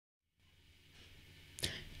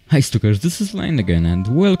Hi Stalkers, this is Lion again and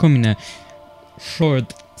welcome in a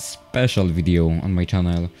short special video on my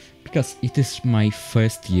channel because it is my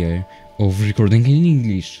first year of recording in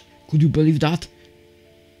English. Could you believe that?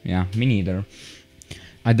 Yeah, me neither.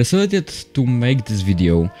 I decided to make this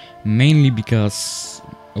video mainly because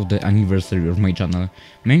of the anniversary of my channel,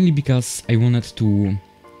 mainly because I wanted to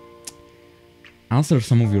answer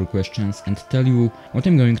some of your questions and tell you what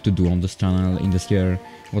I'm going to do on this channel in this year,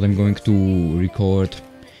 what I'm going to record,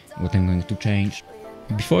 what I'm going to change.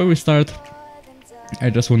 Before we start, I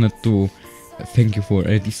just wanted to thank you for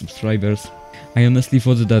 80 subscribers. I honestly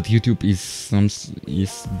thought that YouTube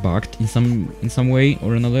is bugged in some way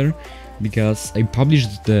or another, because I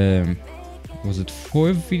published the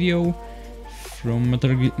fourth video from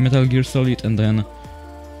Metal Gear Solid and then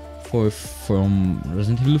fourth from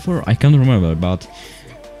Resident Evil 4. I can't remember, but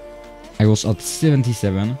I was at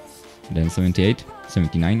 77, then 78,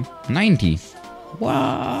 79, 90.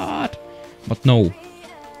 What? But no,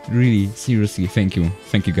 really, seriously, thank you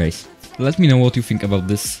guys. Let me know what you think about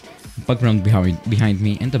this background behind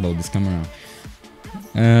me and about this camera.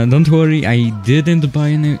 Don't worry, I didn't buy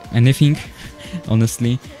anything,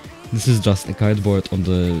 honestly. This is just a cardboard on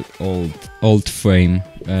the old frame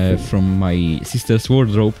from my sister's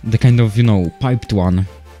wardrobe, the kind of, you know, piped one.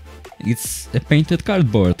 It's a painted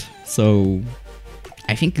cardboard, so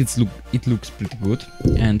I think it looks pretty good.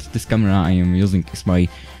 And this camera I am using is my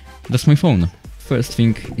phone. First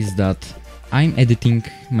thing is that I'm editing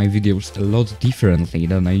my videos a lot differently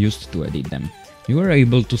than I used to edit them. You are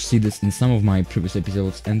able to see this in some of my previous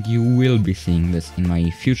episodes, and you will be seeing this in my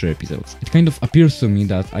future episodes. It kind of appears to me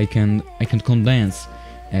that I can condense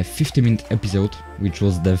a 50-minute episode, which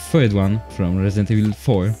was the third one from Resident Evil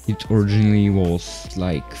 4. It originally was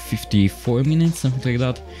like 54 minutes, something like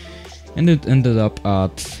that, and it ended up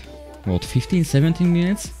at what, 15-17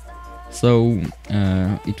 minutes. So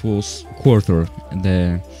it was quarter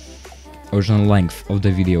the original length of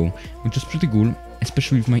the video, which is pretty cool,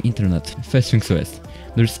 especially with my internet. First things first,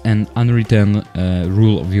 there's an unwritten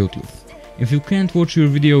rule of YouTube. If you can't watch your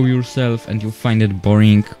video yourself and you find it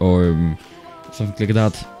boring or something like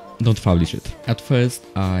that, don't publish it. At first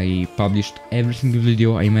I published every single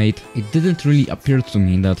video I made. It didn't really appear to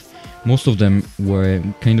me that most of them were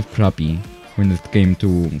kind of crappy when it came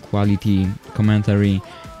to quality, commentary,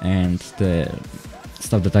 and the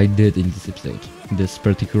stuff that I did in this episode, this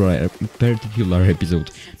particular episode,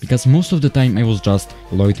 because most of the time I was just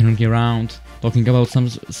loitering around, talking about some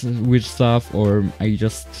weird stuff, or I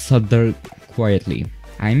just sat there quietly.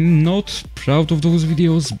 I'm not proud of those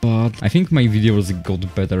videos, but I think my videos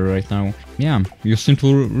got better right now. Yeah, you seem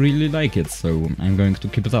to really like it, so I'm going to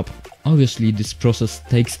keep it up. Obviously, this process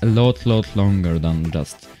takes a lot longer than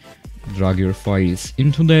just drag your files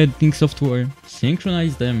into the editing software,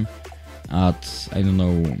 synchronize them at, I don't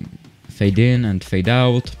know, fade in and fade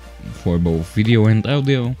out for both video and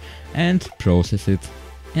audio, and process it,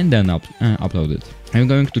 and then upload it. I'm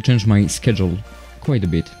going to change my schedule quite a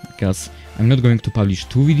bit, because I'm not going to publish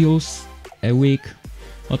 2 videos a week,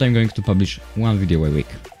 but I'm going to publish 1 video a week.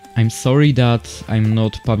 I'm sorry that I'm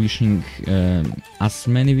not publishing as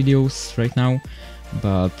many videos right now,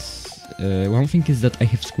 but one thing is that I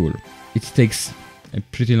have school. It takes a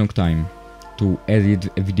pretty long time to edit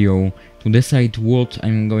a video, to decide what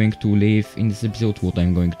I'm going to leave in this episode, what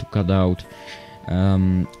I'm going to cut out,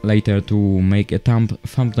 later to make a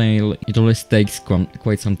thumbnail. It always takes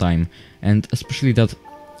quite some time, and especially that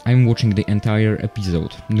I'm watching the entire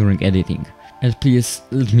episode during editing. And please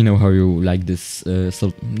let me know how you like this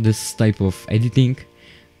this type of editing,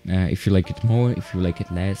 if you like it more, if you like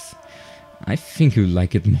it less. I think you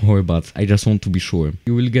like it more, but I just want to be sure.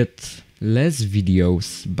 You will get less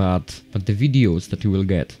videos, but the videos that you will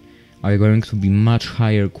get are going to be much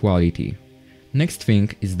higher quality. Next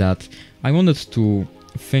thing is that I wanted to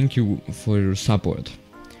thank you for your support,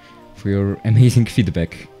 for your amazing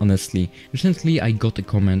feedback, honestly. Recently I got a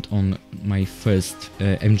comment on my first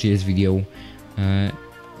MGS video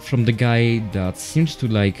from the guy that seems to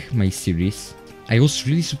like my series. I was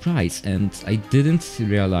really surprised, and I didn't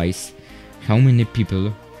realize how many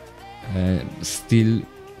people still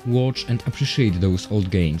watch and appreciate those old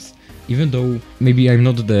games. Even though maybe I'm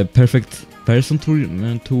not the perfect person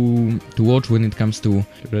to watch when it comes to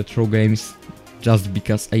retro games, just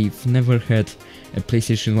because I've never had a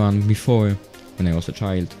PlayStation 1 before, when I was a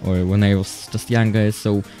child or when I was just younger,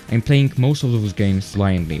 so I'm playing most of those games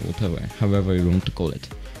blindly, however you want to call it.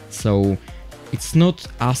 So it's not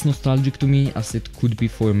as nostalgic to me as it could be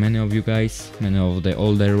for many of you guys, many of the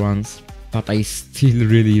older ones, but I still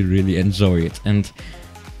really enjoy it. And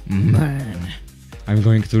man, I'm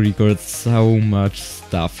going to record so much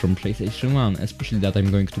stuff from PlayStation 1, especially that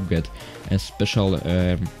I'm going to get a special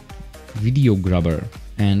video grabber.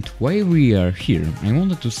 And while we are here, I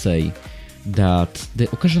wanted to say that the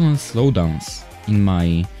occasional slowdowns in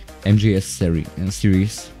my MGS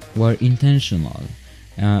series were intentional.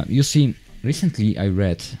 You see, recently I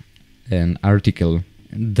read an article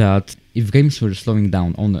that if games were slowing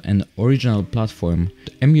down on an original platform,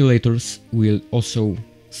 emulators will also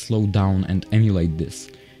slow down and emulate this.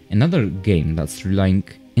 Another game that's relying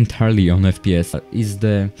entirely on FPS is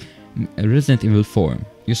the Resident Evil 4.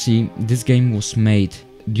 You see, this game was made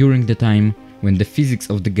during the time when the physics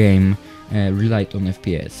of the game relied on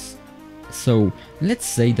FPS. So let's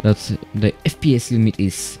say that the FPS limit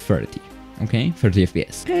is 30. Okay, 30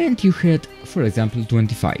 FPS. And you had, for example,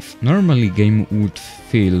 25. Normally game would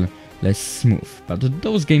feel less smooth, but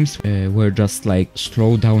those games were just like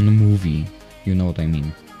slow down a movie, you know what I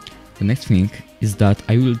mean. The next thing is that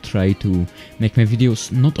I will try to make my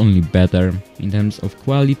videos not only better in terms of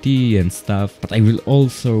quality and stuff, but I will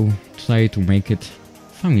also try to make it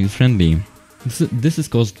family friendly. This is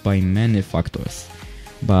caused by many factors,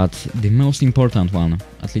 but the most important one,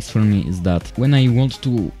 at least for me, is that when I want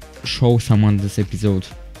to show someone this episode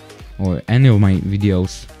or any of my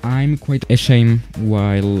videos, I'm quite ashamed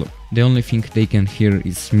while the only thing they can hear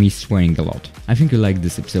is me swearing a lot. I think you like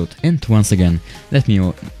this episode, and once again, let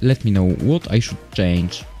me know what I should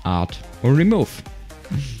change, add or remove.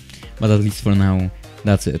 But at least for now,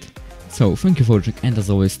 that's it. So thank you for watching, and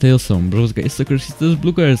as always, stay awesome, bros, guys, suckers, sisters,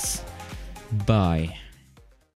 blockers. Bye.